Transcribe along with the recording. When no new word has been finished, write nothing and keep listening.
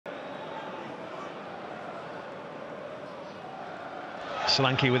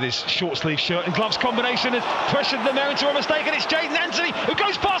Solanke with his short sleeve shirt and gloves combination has pressured them there into a mistake, and it's Jayden Anthony who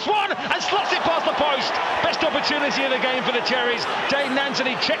goes past one and slots it past the post. Best opportunity of the game for the Cherries. Jayden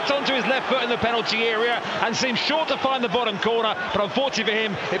Anthony checked onto his left foot in the penalty area and seemed short to find the bottom corner, but unfortunately for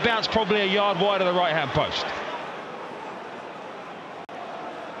him it bounced probably a yard wide of the right hand post.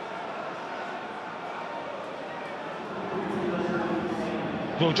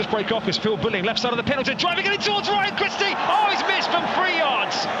 Will just break off as Phil Billing, left side of the penalty, driving it in towards Ryan Christie. Oh, he's missed from 3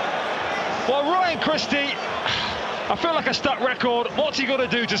 yards. Well, Ryan Christie, I feel like a stuck record. What's he got to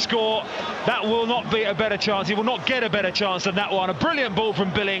do to score? That will not be a better chance. He will not get a better chance than that one. A brilliant ball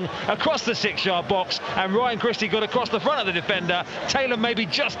from Billing across the 6-yard box, and Ryan Christie got across the front of the defender. Taylor maybe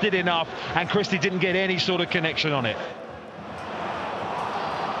just did enough, and Christie didn't get any sort of connection on it.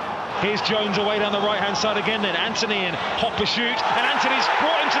 Here's Jones away down the right-hand side again, then Anthony in hot pursuit, and Anthony's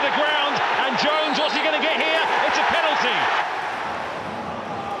brought him to the ground, and Jones, what's he going to get here? It's a penalty.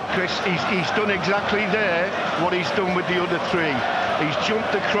 Chris, he's done exactly there what he's done with the other three. He's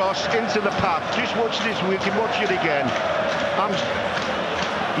jumped across into the path. Just watch this, we can watch it again.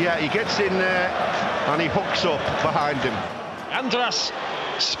 Yeah, he gets in there, and he hooks up behind him. Andras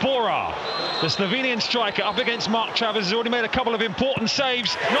Spora, the Slovenian striker, up against Mark Travers, has already made a couple of important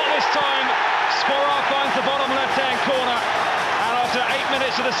saves. Not this time. Spora finds the bottom left-hand corner, and after 8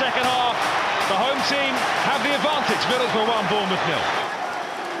 minutes of the second half, the home team have the advantage. Middlesbrough 1, Bournemouth 0.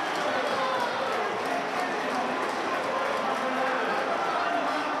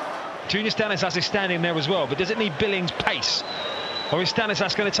 Junior Stanislas is standing there as well, but does it need Billing's pace? Or is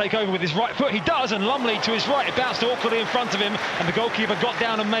Stanislas going to take over with his right foot? He does, and Lumley to his right. It bounced awkwardly in front of him, and the goalkeeper got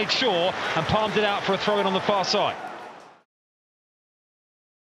down and made sure and palmed it out for a throw-in on the far side.